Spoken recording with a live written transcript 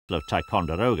Battle of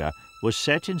Ticonderoga was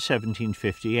set in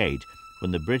 1758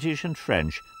 when the British and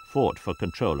French fought for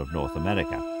control of North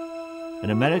America. An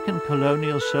American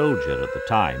colonial soldier at the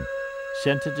time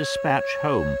sent a dispatch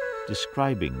home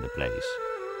describing the place.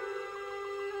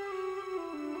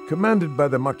 Commanded by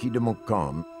the Marquis de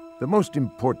Montcalm, the most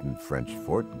important French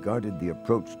fort guarded the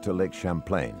approach to Lake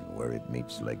Champlain, where it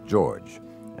meets Lake George,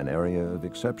 an area of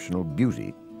exceptional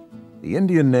beauty. The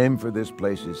Indian name for this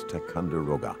place is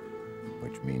Ticonderoga,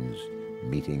 which means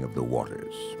meeting of the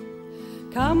waters.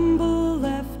 Campbell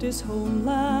left his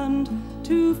homeland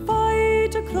to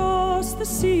fight across the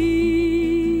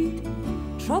sea,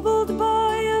 troubled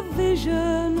by a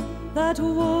vision that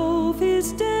wove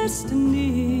his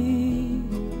destiny.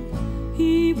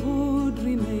 He would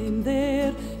remain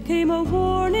there, came a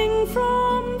warning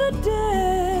from the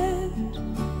dead.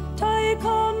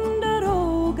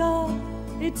 Ticonderoga,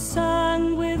 it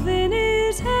sang within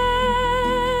his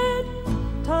head.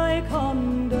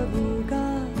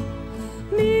 Ticonderoga,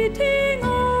 meeting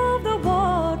of the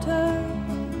water,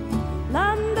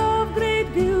 land of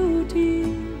great beauty,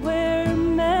 where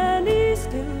many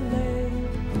still lay.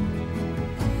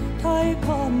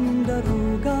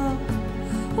 Ticonderoga,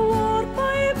 war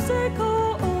pipes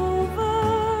echo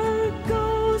over,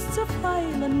 ghosts of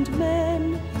Highland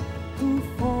men who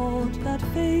fought that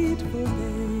fateful day.